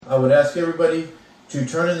I would ask everybody to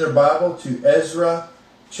turn in their Bible to Ezra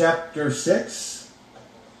chapter 6.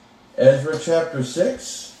 Ezra chapter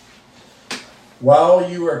 6.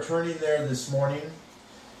 While you are turning there this morning,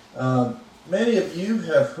 many of you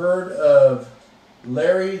have heard of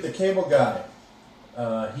Larry the Cable Guy.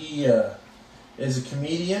 He is a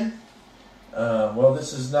comedian. Well,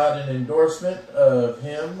 this is not an endorsement of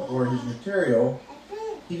him or his material.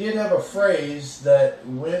 He did have a phrase that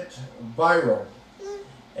went viral.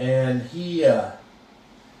 And he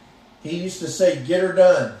used to say, "Get her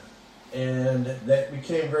done." And that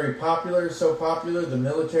became very popular, so popular, the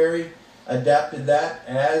military adapted that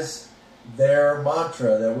as their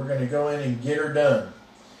mantra, that we're going to go in and get her done.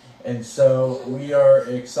 And so we are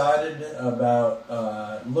excited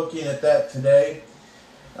about looking at that today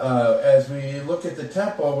as we look at the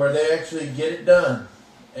temple where they actually get it done.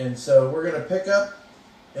 And so we're going to pick up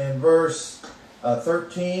in verse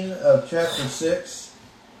 13 of chapter 6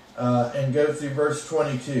 and go through verse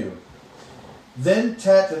 22. Then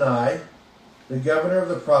Tattenai, the governor of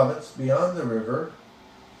the province beyond the river,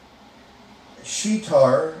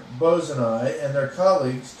 Shethar-bozenai, and their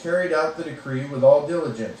colleagues carried out the decree with all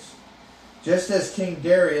diligence, just as King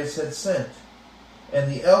Darius had sent.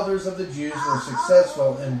 And the elders of the Jews were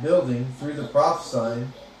successful in building through the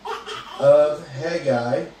prophesying of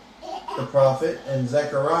Haggai, the prophet, and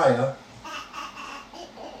Zechariah,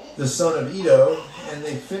 the son of Iddo, and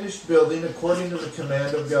they finished building according to the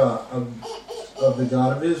command of God, of the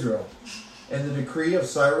God of Israel, and the decree of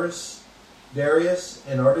Cyrus, Darius,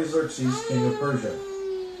 and Artaxerxes, king of Persia.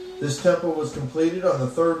 This temple was completed on the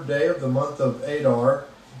 3rd day of the month of Adar.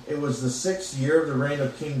 It was the 6th year of the reign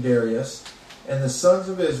of King Darius, and the sons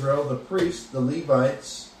of Israel, the priests, the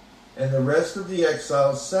Levites, and the rest of the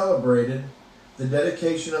exiles celebrated the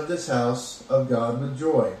dedication of this house of God with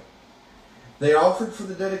joy. They offered for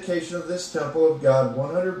the dedication of this temple of God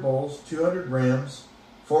 100 bulls, 200 rams,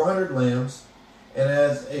 400 lambs, and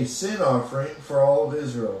as a sin offering for all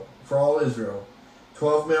Israel,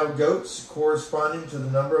 12 male goats corresponding to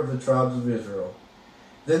the number of the tribes of Israel.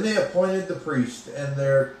 Then they appointed the priests and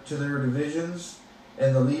to their divisions,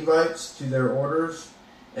 and the Levites to their orders,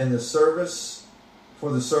 and the service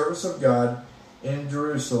for the service of God in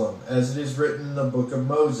Jerusalem, as it is written in the book of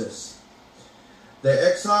Moses. The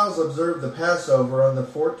exiles observed the Passover on the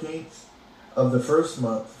 14th of the first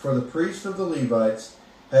month, for the priests of the Levites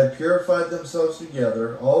had purified themselves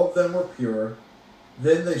together. All of them were pure.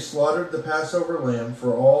 Then they slaughtered the Passover lamb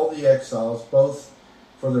for all the exiles, both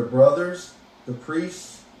for their brothers, the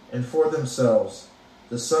priests, and for themselves,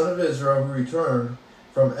 the son of Israel who returned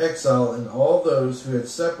from exile, and all those who had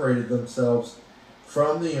separated themselves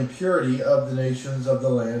from the impurity of the nations of the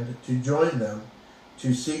land to join them,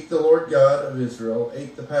 to seek the Lord God of Israel,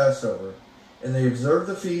 ate the Passover. And they observed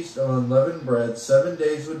the feast of unleavened bread 7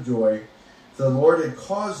 days with joy, for the Lord had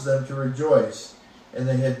caused them to rejoice, and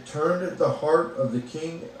they had turned the heart of the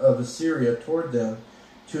king of Assyria toward them,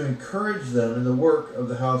 to encourage them in the work of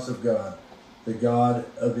the house of God, the God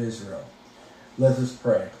of Israel. Let us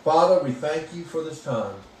pray. Father, we thank you for this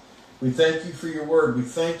time. We thank you for your word. We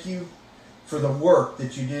thank you for the work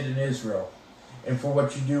that you did in Israel, and for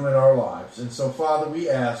what you do in our lives. And so, Father, we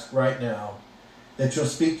ask right now that you'll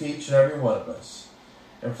speak to each and every one of us.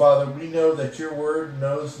 And Father, we know that your word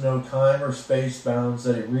knows no time or space bounds,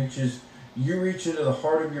 that you reach into the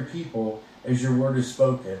heart of your people as your word is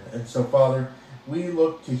spoken. And so, Father, we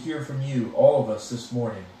look to hear from you, all of us this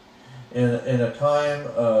morning, in a time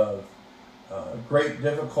of great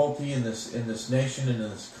difficulty in this nation and in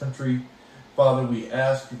this country. Father, we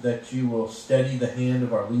ask that you will steady the hand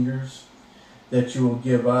of our leaders, that you will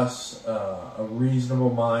give us a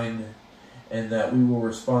reasonable mind, and that we will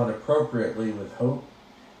respond appropriately with hope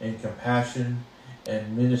and compassion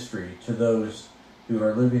and ministry to those who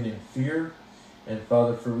are living in fear. And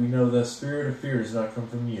Father, for we know the spirit of fear does not come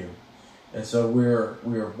from you. And so we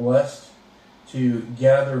are blessed to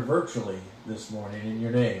gather virtually this morning in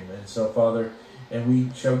your name. And so, Father, and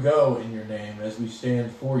we shall go in your name as we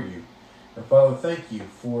stand for you. And Father, thank you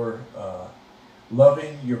for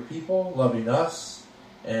loving your people, loving us,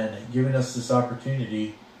 and giving us this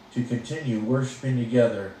opportunity to continue worshiping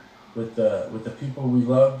together with the people we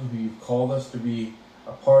love, who you've called us to be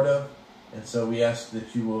a part of. And so we ask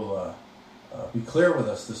that you will be clear with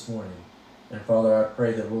us this morning. And Father, I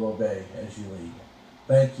pray that we'll obey as you lead.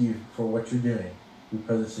 Thank you for what you're doing. We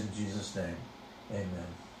pray this in Jesus' name. Amen.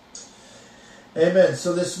 Amen.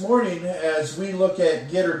 So this morning, as we look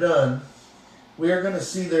at Get Her Done, we are going to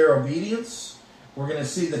see their obedience. We're going to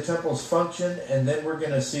see the temple's function, and then we're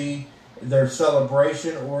going to see their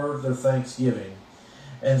celebration or their thanksgiving.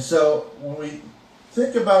 And so when we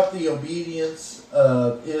think about the obedience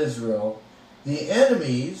of Israel. The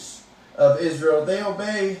enemies of Israel, they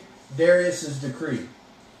obey Darius's decree.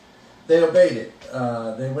 They obeyed it.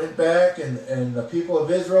 They went back, and the people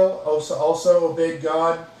of Israel also obeyed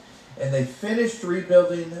God, and they finished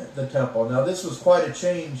rebuilding the temple. Now, this was quite a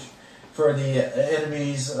change for the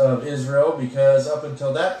enemies of Israel, because up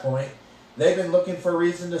until that point, they've been looking for a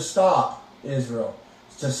reason to stop Israel,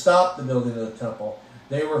 to stop the building of the temple.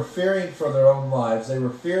 They were fearing for their own lives. They were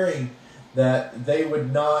fearing that they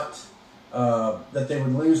would not, that they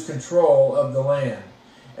would lose control of the land.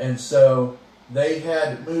 And so they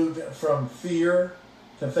had moved from fear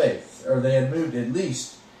to faith, or they had moved at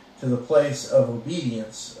least to the place of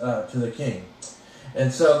obedience to the king.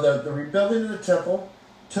 And so the rebuilding of the temple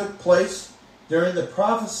took place during the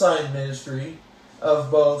prophesying ministry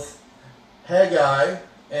of both Haggai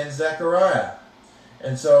and Zechariah.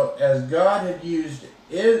 And so as God had used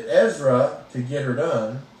Ezra to get her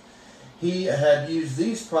done, he had used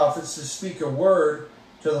these prophets to speak a word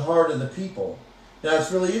to the heart of the people. Now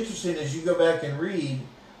it's really interesting as you go back and read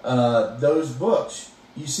those books.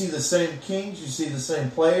 You see the same kings, you see the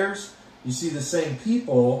same players, you see the same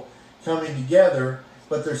people coming together,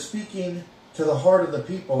 but they're speaking to the heart of the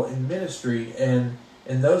people in ministry and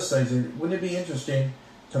in those things. And wouldn't it be interesting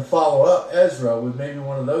to follow up Ezra with maybe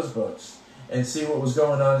one of those books and see what was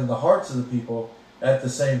going on in the hearts of the people at the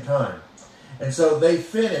same time? And so they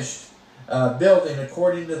finished building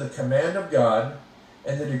according to the command of God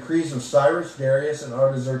and the decrees of Cyrus, Darius, and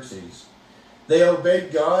Artaxerxes. They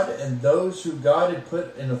obeyed God and those who God had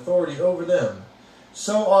put in authority over them.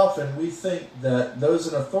 So often we think that those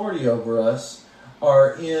in authority over us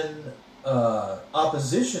are in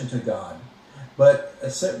opposition to God. But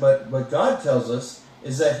what God tells us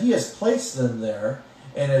is that He has placed them there,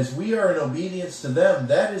 and as we are in obedience to them,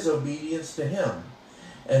 that is obedience to Him.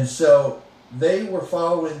 And so they were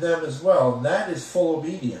following them as well, and that is full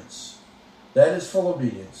obedience. That is full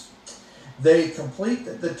obedience. They complete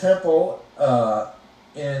the temple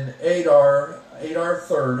in Adar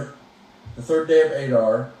 3rd, the 3rd day of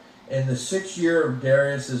Adar, in the 6th year of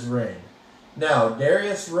Darius's reign. Now,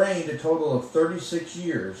 Darius reigned a total of 36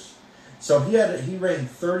 years. So he reigned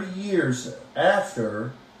 30 years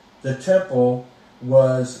after the temple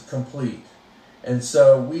was complete. And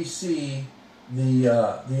so we see the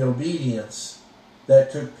obedience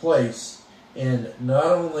that took place in not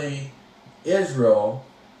only Israel,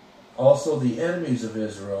 also the enemies of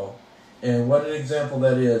Israel, and what an example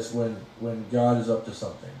that is when God is up to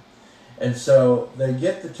something. And so they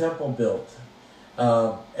get the temple built.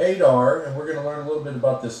 Adar, and we're going to learn a little bit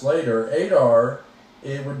about this later, Adar,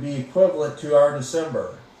 it would be equivalent to our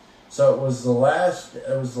December. So it was the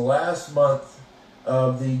last month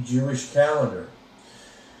of the Jewish calendar.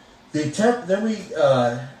 So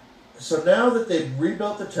now that they've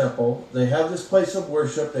rebuilt the temple, they have this place of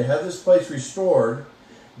worship, they have this place restored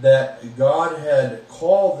that God had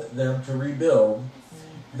called them to rebuild.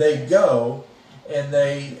 They go and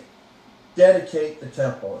they dedicate the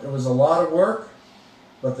temple. It was a lot of work,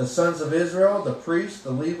 but the sons of Israel, the priests,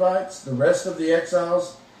 the Levites, the rest of the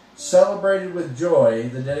exiles celebrated with joy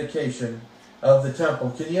the dedication of the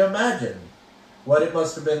temple. Can you imagine what it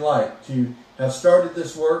must have been like to have started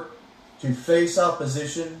this work, to face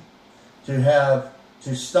opposition, to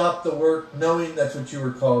stop the work knowing that's what you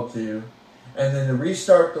were called to, and then to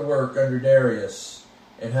restart the work under Darius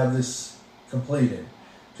and have this completed?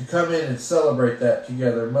 To come in and celebrate that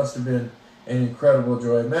together must have been an incredible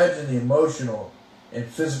joy. Imagine the emotional and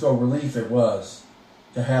physical relief it was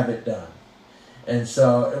to have it done. And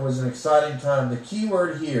so it was an exciting time. The key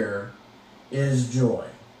word here is joy.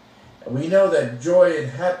 We know that joy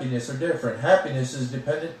and happiness are different. Happiness is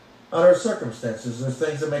dependent on our circumstances. There's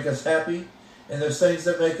things that make us happy, and there's things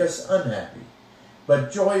that make us unhappy.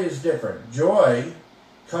 But joy is different. Joy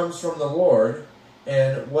comes from the Lord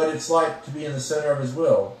and what it's like to be in the center of His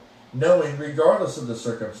will, knowing regardless of the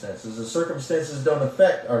circumstances don't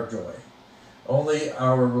affect our joy. Only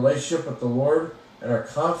our relationship with the Lord and our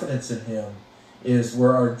confidence in Him is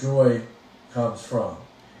where our joy comes from.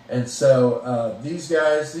 And so these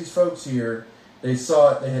guys, these folks here, they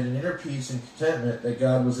saw it. They had an inner peace and contentment that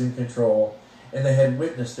God was in control, and they had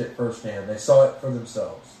witnessed it firsthand. They saw it for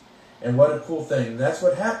themselves. And what a cool thing. And that's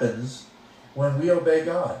what happens when we obey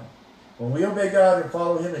God. When we obey God and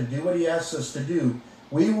follow Him and do what He asks us to do,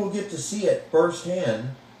 we will get to see it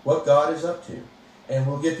firsthand what God is up to. And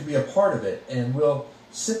we'll get to be a part of it. And we'll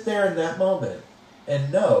sit there in that moment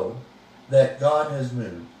and know that God has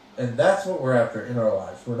moved. And that's what we're after in our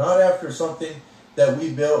lives. We're not after something that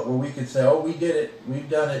we built where we could say, oh, we did it, we've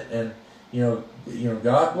done it, and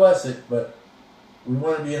God bless it. But we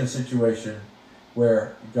want to be in a situation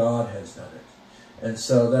where God has done it. And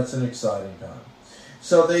so that's an exciting time.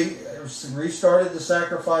 So they restarted the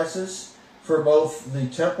sacrifices for both the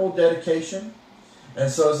temple dedication, and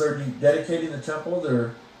so as they're dedicating the temple,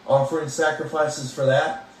 they're offering sacrifices for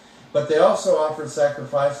that. But they also offered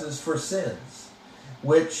sacrifices for sins,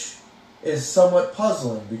 which is somewhat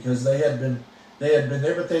puzzling because they had been there,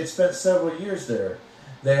 but they had spent several years there.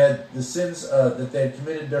 They had the sins that they had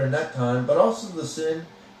committed during that time, but also the sin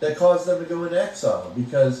that caused them to go into exile,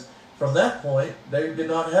 because from that point they did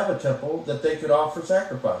not have a temple that they could offer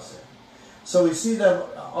sacrifice in. So we see them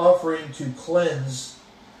offering to cleanse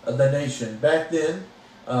the nation. Back then,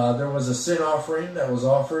 there was a sin offering that was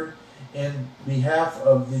offered in behalf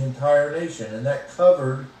of the entire nation, and that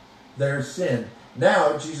covered their sin.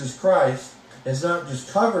 Now, Jesus Christ has not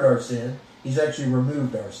just covered our sin, he's actually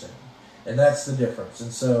removed our sin. And that's the difference.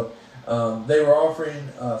 And so they were offering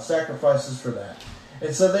sacrifices for that.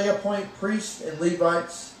 And so they appoint priests and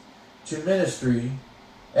Levites to ministry,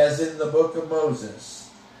 as in the book of Moses.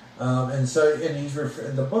 And he's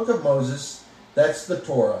in the book of Moses, that's the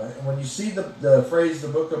Torah. And when you see the phrase the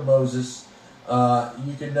book of Moses,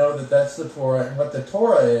 you can know that that's the Torah. And what the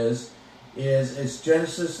Torah is it's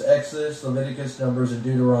Genesis, Exodus, Leviticus, Numbers, and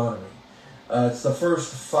Deuteronomy. It's the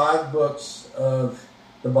first 5 books of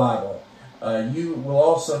the Bible. You will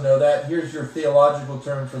also know that. Here's your theological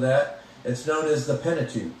term for that. It's known as the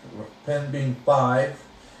Pentateuch, Pen being 5.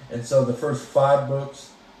 And so the first 5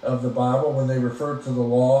 books of the Bible, when they refer to the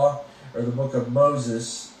law or the book of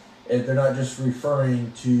Moses, they're not just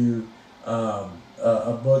referring to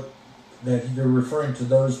a book that they're referring to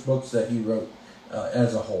those books that he wrote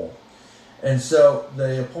as a whole. And so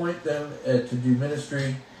they appoint them to do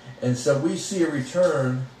ministry. And so we see a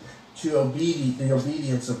return to the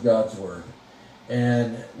obedience of God's word.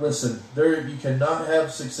 And listen, you cannot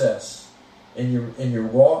have success in your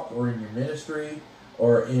walk or in your ministry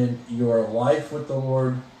or in your life with the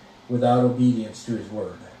Lord without obedience to his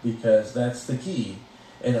word, because that's the key.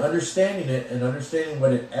 And understanding it and understanding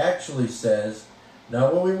what it actually says,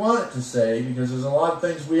 not what we want it to say, because there's a lot of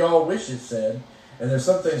things we all wish it said, and there's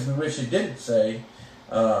some things we wish it didn't say,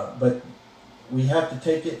 but we have to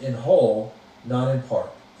take it in whole, not in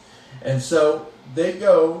part. And so they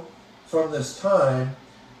go from this time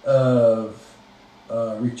of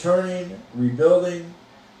returning, rebuilding,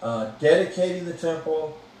 dedicating the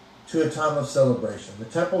temple to a time of celebration. The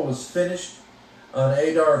temple was finished on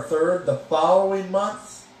Adar 3rd. The following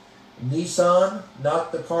month, Nisan,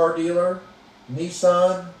 not the car dealer,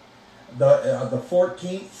 Nisan, the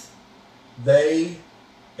 14th, they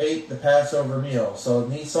ate the Passover meal. So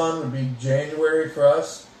Nisan would be January for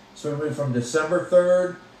us. So we move from December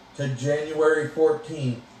 3rd to January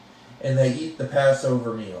 14th, and they eat the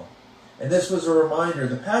Passover meal. And this was a reminder.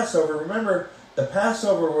 The Passover, remember, the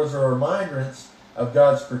Passover was a remindrance of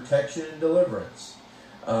God's protection and deliverance.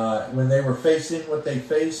 When they were facing what they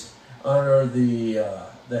faced under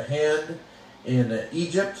the hand in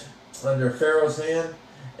Egypt, under Pharaoh's hand,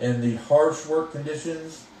 and the harsh work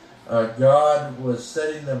conditions, God was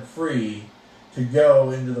setting them free to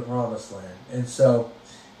go into the Promised Land. And so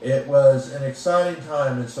it was an exciting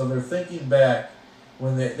time. And so they're thinking back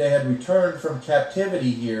when they had returned from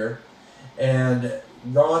captivity here and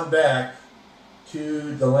gone back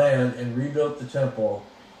to the land and rebuilt the temple.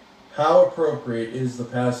 How appropriate is the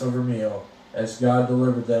Passover meal as God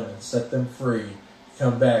delivered them and set them free to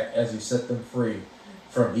come back as he set them free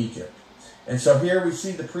from Egypt. And so here we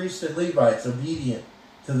see the priests and Levites obedient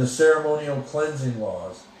to the ceremonial cleansing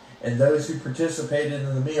laws, and those who participated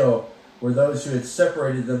in the meal were those who had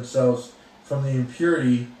separated themselves from the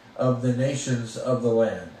impurity of the nations of the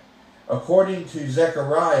land. According to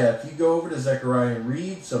Zechariah, if you go over to Zechariah and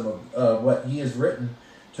read some of what he has written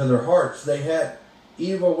to their hearts, they had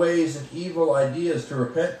evil ways and evil ideas to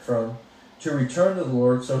repent from, to return to the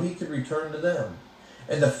Lord so he could return to them.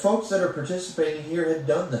 And the folks that are participating here had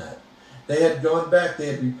done that. They had gone back, they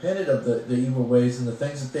had repented of the evil ways and the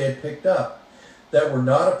things that they had picked up that were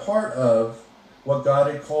not a part of what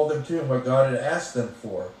God had called them to and what God had asked them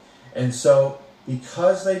for. And so,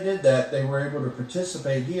 because they did that, they were able to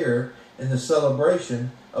participate here in the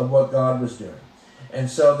celebration of what God was doing. And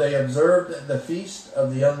so they observed the feast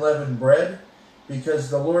of the unleavened bread because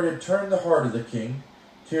the Lord had turned the heart of the king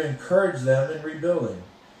to encourage them in rebuilding.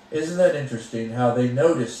 Isn't that interesting how they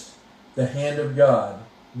noticed the hand of God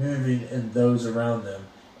moving in those around them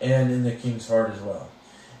and in the king's heart as well?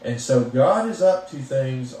 And so God is up to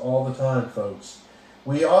things all the time, folks.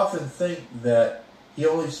 We often think that he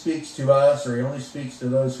only speaks to us or he only speaks to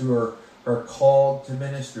those who are called to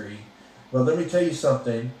ministry. Well, let me tell you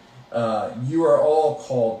something. You are all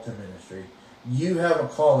called to ministry. You have a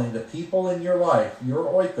calling. The people in your life, your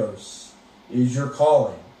oikos, is your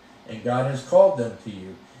calling. And God has called them to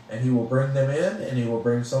you. And He will bring them in, and He will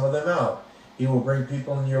bring some of them out. He will bring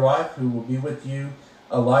people in your life who will be with you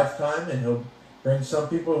a lifetime, and He'll bring some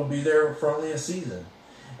people who will be there for only a season.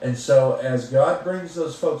 And so as God brings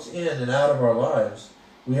those folks in and out of our lives,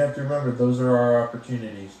 we have to remember those are our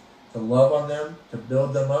opportunities to love on them, to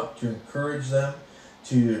build them up, to encourage them,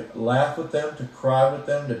 to laugh with them, to cry with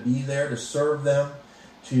them, to be there, to serve them,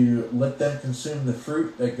 to let them consume the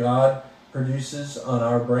fruit that God produces on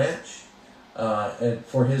our branch and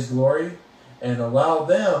for His glory, and allow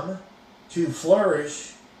them to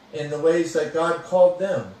flourish in the ways that God called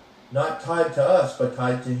them, not tied to us, but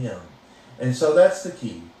tied to Him. And so that's the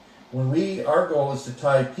key. Our goal is to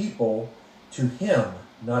tie people to Him,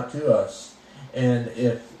 not to us. And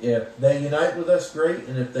if they unite with us, great.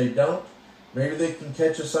 And if they don't, maybe they can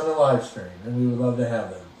catch us on a live stream, and we would love to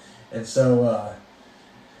have them. And so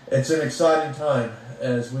it's an exciting time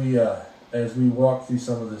as we walk through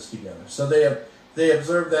some of this together. So they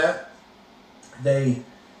observed that.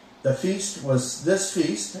 This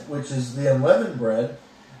feast, which is the unleavened bread,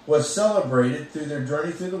 was celebrated through their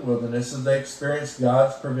journey through the wilderness as they experienced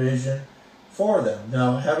God's provision for them.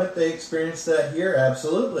 Now, haven't they experienced that here?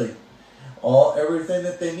 Absolutely. Everything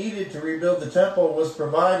that they needed to rebuild the temple was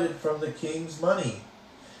provided from the king's money.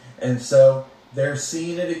 And so they're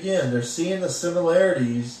seeing it again. They're seeing the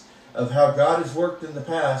similarities of how God has worked in the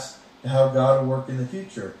past to how God will work in the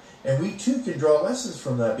future. And we too can draw lessons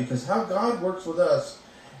from that, because how God works with us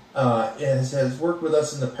has worked with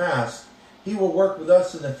us in the past, He will work with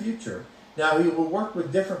us in the future. Now, He will work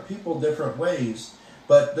with different people different ways,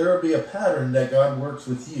 but there will be a pattern that God works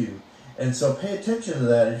with you. And so pay attention to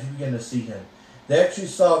that as you begin to see Him. They actually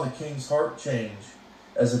saw the king's heart change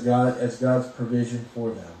as God's provision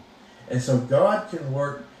for them. And so God can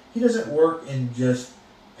work. He doesn't work in just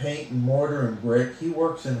paint and mortar and brick. He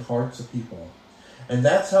works in hearts of people. And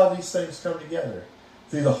that's how these things come together.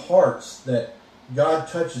 Through the hearts that God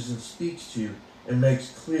touches and speaks to and makes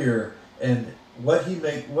clear. And what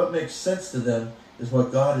makes sense to them is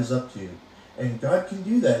what God is up to. And God can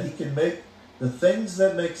do that. He can make the things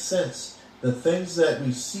that make sense, the things that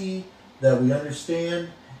we see, that we understand,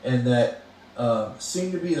 and that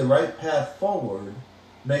seem to be the right path forward,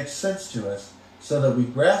 make sense to us, so that we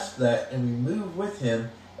grasp that and we move with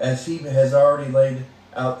Him as He has already laid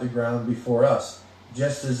out the ground before us,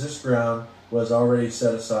 just as this ground was already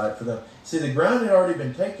set aside for them. See, the ground had already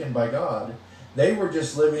been taken by God. They were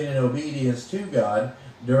just living in obedience to God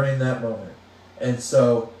during that moment. And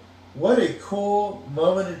so, what a cool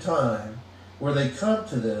moment in time where they come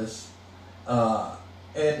to this, and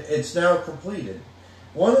it's now completed.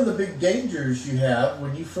 One of the big dangers you have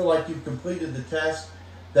when you feel like you've completed the task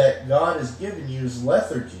that God has given you is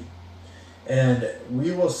lethargy. And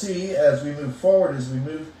we will see as we move forward, as we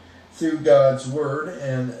move through God's Word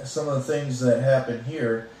and some of the things that happen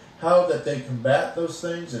here, how that they combat those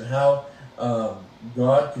things and how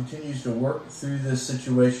God continues to work through this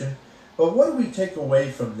situation. But what do we take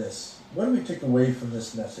away from this? What do we take away from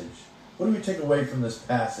this message? What do we take away from this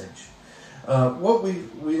passage?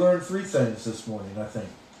 We learned three things this morning, I think.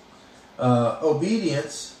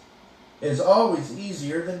 Obedience is always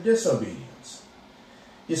easier than disobedience.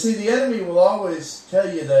 You see, the enemy will always tell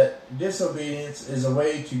you that disobedience is a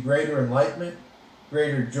way to greater enlightenment,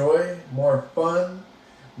 greater joy, more fun,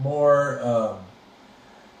 more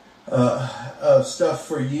of stuff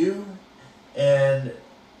for you. And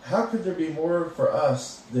how could there be more for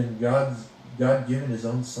us than God giving His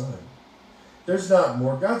own Son? There's not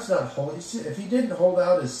more. God's not holding. If He didn't hold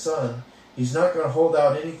out His Son, He's not going to hold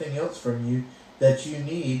out anything else from you that you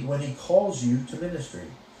need when He calls you to ministry.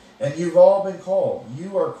 And you've all been called.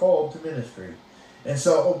 You are called to ministry. And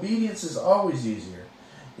so obedience is always easier.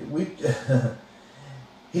 The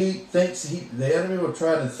enemy will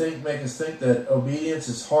try to make us think that obedience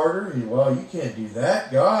is harder. Well, you can't do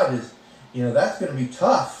that. God is, that's going to be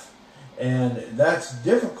tough. And that's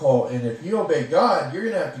difficult. And if you obey God, you're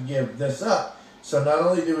going to have to give this up. So not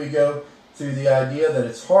only do we go through the idea that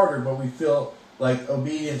it's harder, but we feel like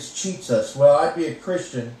obedience cheats us. Well, I'd be a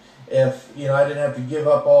Christian if I didn't have to give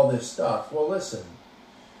up all this stuff. Well, listen.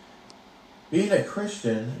 Being a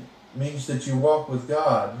Christian means that you walk with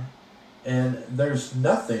God, and there's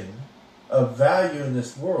nothing of value in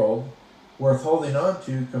this world worth holding on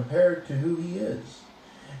to compared to who He is.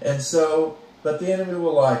 And so, but the enemy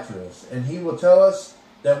will lie to us, and he will tell us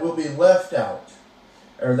that we'll be left out,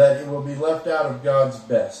 or that it will be left out of God's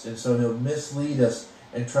best. And so he'll mislead us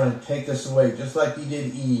and try and take us away, just like he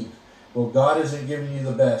did Eve. Well, God isn't giving you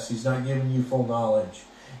the best. He's not giving you full knowledge.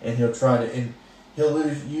 And he'll try to, and He'll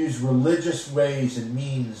use religious ways and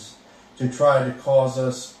means to try to cause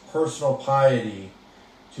us personal piety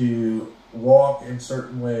to walk in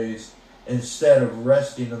certain ways instead of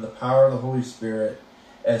resting in the power of the Holy Spirit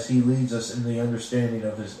as He leads us in the understanding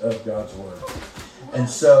of God's Word. And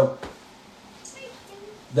so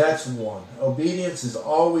that's one. Obedience is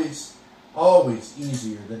always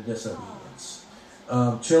easier than disobedience.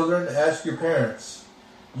 Children, ask your parents.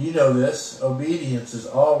 You know this. Obedience is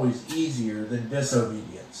always easier than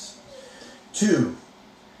disobedience. 2,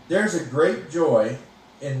 there's a great joy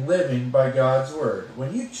in living by God's Word.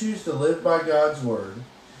 When you choose to live by God's Word,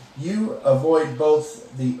 you avoid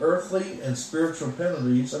both the earthly and spiritual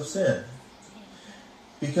penalties of sin.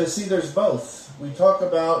 Because, see, there's both. We talk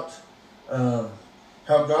about how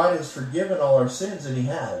God has forgiven all our sins, and He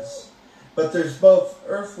has. But there's both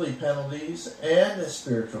earthly penalties and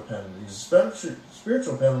spiritual penalties.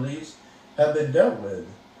 Spiritual penalties have been dealt with.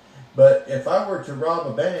 But if I were to rob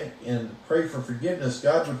a bank and pray for forgiveness,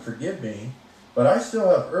 God would forgive me. But I still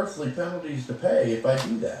have earthly penalties to pay if I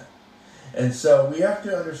do that. And so we have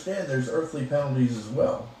to understand there's earthly penalties as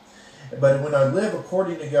well. But when I live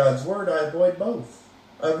according to God's Word, I avoid both.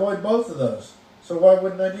 I avoid both of those. So why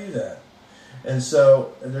wouldn't I do that? And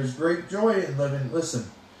so there's great joy in living. Listen,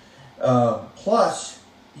 plus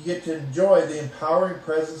you get to enjoy the empowering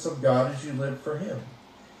presence of God as you live for Him.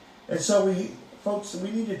 And so folks,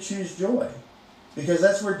 we need to choose joy, because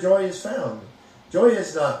that's where joy is found. Joy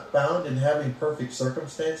is not found in having perfect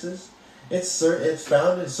circumstances. It's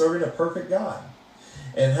found in serving a perfect God.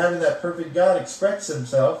 And having that perfect God express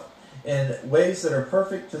Himself in ways that are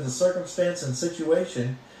perfect to the circumstance and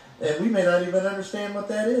situation. And we may not even understand what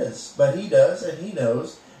that is. But He does, and He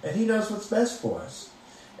knows what's best for us.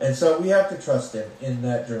 And so we have to trust Him in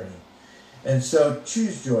that journey. And so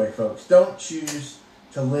choose joy, folks. Don't choose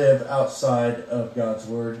to live outside of God's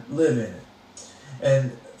Word. Live in it.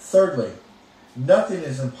 And thirdly, nothing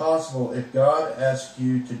is impossible if God asks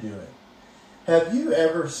you to do it. Have you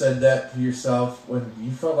ever said that to yourself when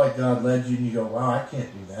you felt like God led you and you go, wow, I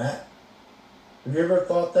can't do that? Have you ever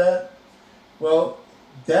thought that? Well,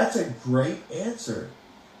 that's a great answer,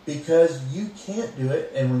 because you can't do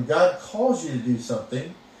it. And when God calls you to do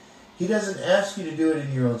something, He doesn't ask you to do it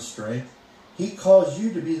in your own strength. He calls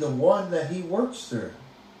you to be the one that He works through.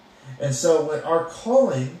 And so when our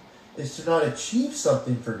calling is to not achieve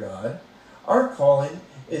something for God, our calling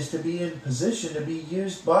is to be in position to be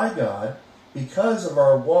used by God because of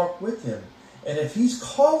our walk with Him. And if He's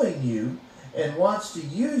calling you and wants to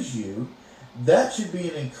use you, that should be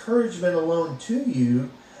an encouragement alone to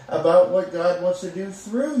you about what God wants to do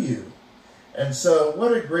through you. And so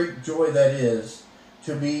what a great joy that is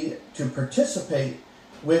to participate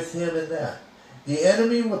with Him in that. The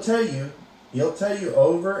enemy will tell you, he'll tell you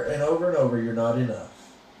over and over and over, you're not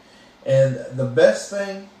enough. And the best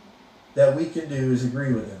thing that we can do is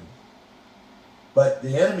agree with him. But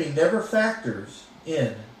the enemy never factors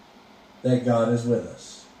in that God is with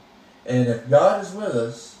us. And if God is with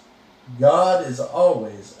us, God is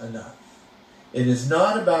always enough. It is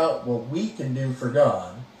not about what we can do for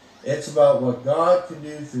God. It's about what God can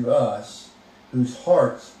do through us, whose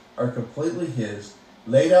hearts are completely His,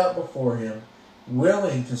 laid out before Him,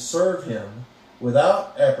 willing to serve Him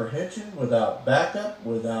without apprehension, without backup,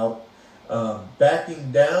 without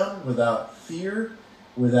backing down, without fear,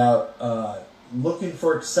 without looking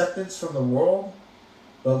for acceptance from the world,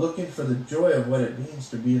 but looking for the joy of what it means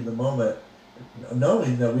to be in the moment,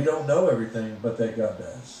 knowing that we don't know everything, but that God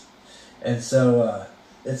does. And so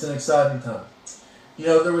it's an exciting time. You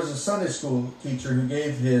know, there was a Sunday school teacher who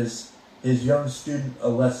gave his young student a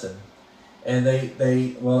lesson, and he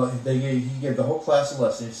gave the whole class a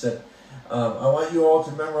lesson. He said, I want you all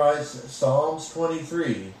to memorize Psalms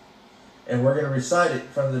 23, and we're going to recite it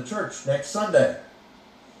from the church next Sunday.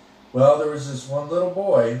 Well, there was this one little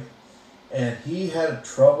boy, and he had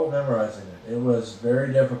trouble memorizing it. It was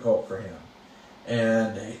very difficult for him.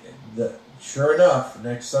 And sure enough,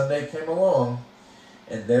 next Sunday came along,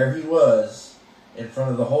 and there he was in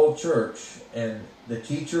front of the whole church, and the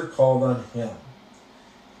teacher called on him.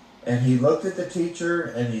 And he looked at the teacher,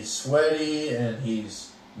 and he's sweaty, and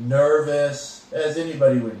he's nervous, as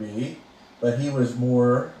anybody would be, but he was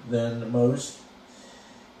more than most.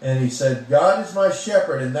 And he said, God is my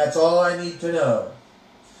shepherd, and that's all I need to know.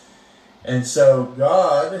 And so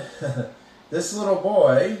God, this little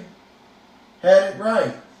boy, had it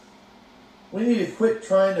right. We need to quit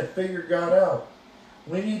trying to figure God out.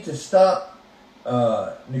 We need to stop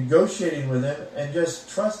negotiating with Him and just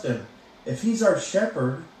trust Him. If He's our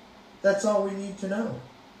shepherd, that's all we need to know.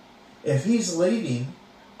 If He's leading,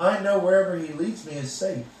 I know wherever He leads me is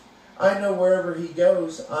safe. I know wherever He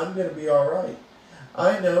goes, I'm going to be all right.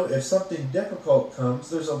 I know if something difficult comes,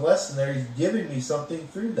 there's a lesson there. He's giving me something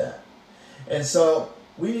through that. And so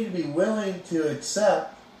we need to be willing to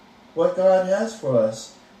accept what God has for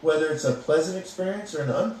us, whether it's a pleasant experience or an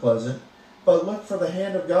unpleasant, but look for the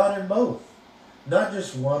hand of God in both. Not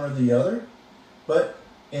just one or the other, but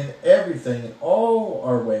in everything, in all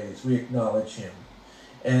our ways, we acknowledge Him.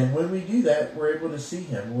 And when we do that, we're able to see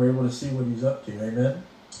Him. We're able to see what He's up to. Amen?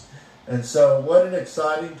 And so what an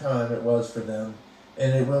exciting time it was for them,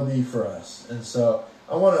 and it will be for us. And so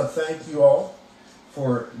I want to thank you all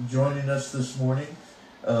for joining us this morning.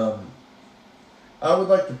 I would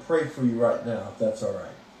like to pray for you right now, if that's all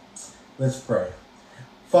right. Let's pray.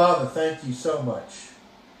 Father, thank you so much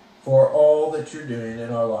for all that you're doing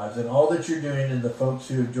in our lives and all that you're doing in the folks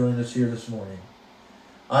who have joined us here this morning.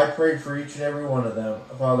 I pray for each and every one of them.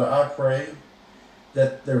 Father, I pray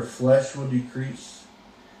that their flesh will decrease.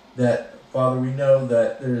 That, Father, we know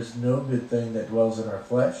that there is no good thing that dwells in our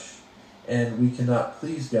flesh, and we cannot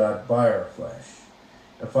please God by our flesh.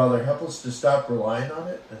 And Father, help us to stop relying on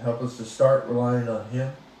it, and help us to start relying on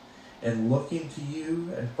Him and looking to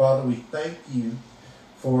you. And Father, we thank you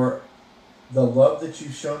for the love that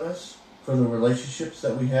you've shown us, for the relationships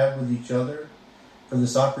that we have with each other, for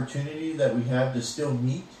this opportunity that we have to still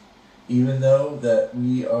meet, even though that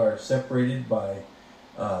we are separated by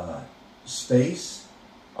space.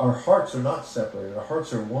 Our hearts are not separated. Our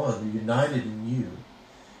hearts are one. They're united in you.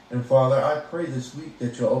 And Father, I pray this week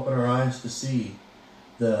that you'll open our eyes to see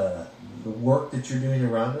the work that you're doing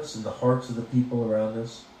around us and the hearts of the people around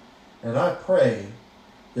us. And I pray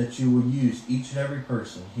that you will use each and every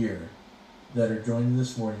person here that are joining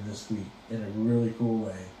this morning, this week, in a really cool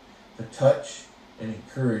way to touch and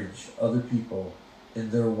encourage other people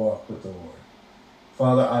in their walk with the Lord.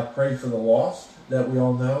 Father, I pray for the lost that we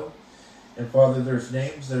all know. And Father, there's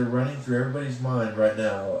names that are running through everybody's mind right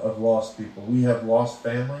now of lost people. We have lost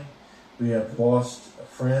family. We have lost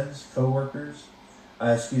friends, co-workers.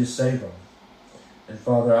 I ask you to save them. And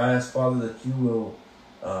Father, I ask, Father, that you will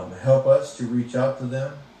help us to reach out to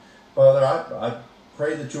them. Father, I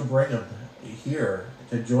pray that you'll bring them here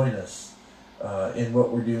to join us in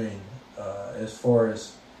what we're doing as far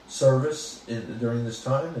as service during this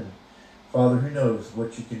time. And Father, who knows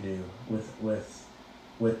what you can do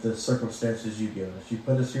with the circumstances you've given us. You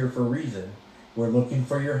put us here for a reason. We're looking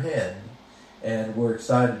for your hand, and we're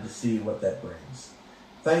excited to see what that brings.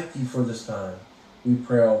 Thank you for this time. We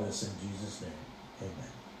pray all this in Jesus' name.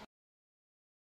 Amen.